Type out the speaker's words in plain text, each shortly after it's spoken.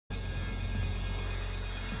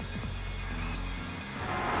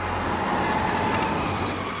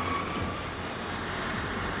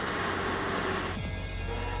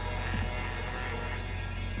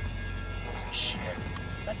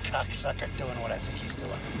cocksucker doing what I think he's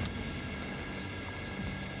doing.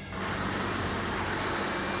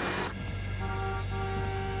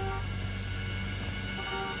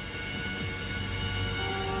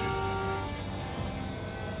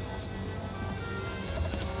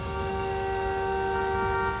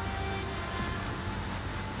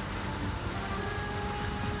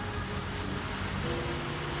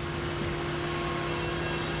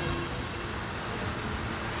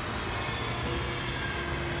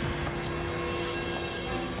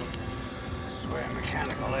 Where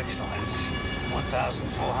mechanical excellence,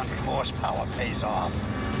 1,400 horsepower pays off.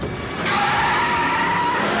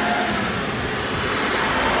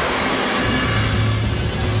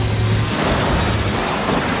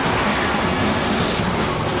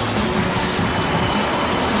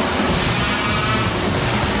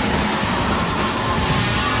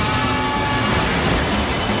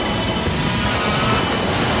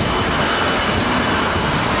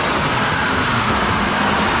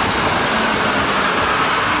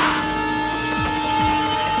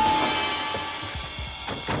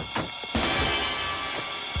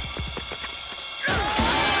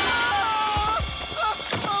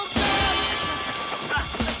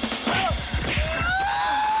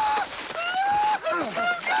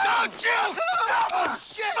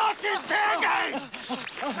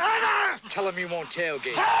 Tell him you won't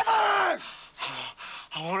tailgate. Hammer!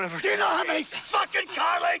 I won't ever. Do you know how many fucking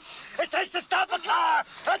car lengths it takes to stop a car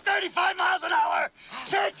at 35 miles an hour?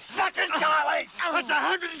 6 fucking car lengths! That's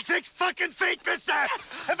 106 fucking feet, mister!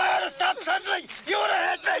 If I had to stop suddenly, you would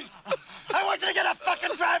have hit me! I want you to get a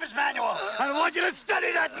fucking driver's manual! I want you to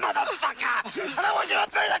study that motherfucker! And I want you to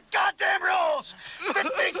obey the goddamn rules! 50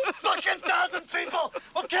 fucking thousand people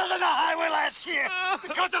were killed on the highway last year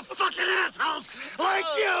because of fucking assholes like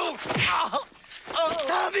you!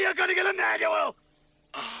 Tell me you're gonna get a manual!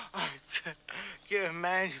 Get a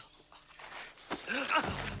manual.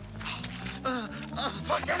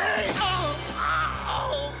 Fucking A!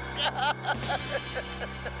 Oh, God.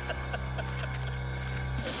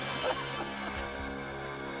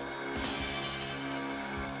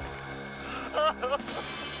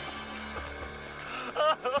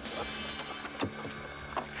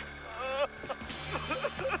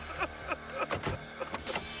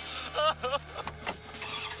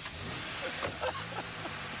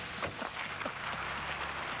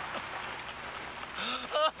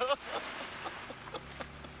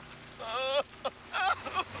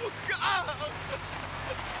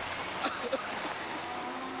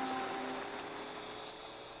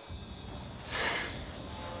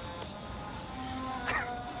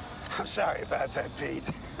 I'm sorry about that, Pete.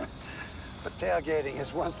 But tailgating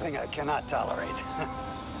is one thing I cannot tolerate.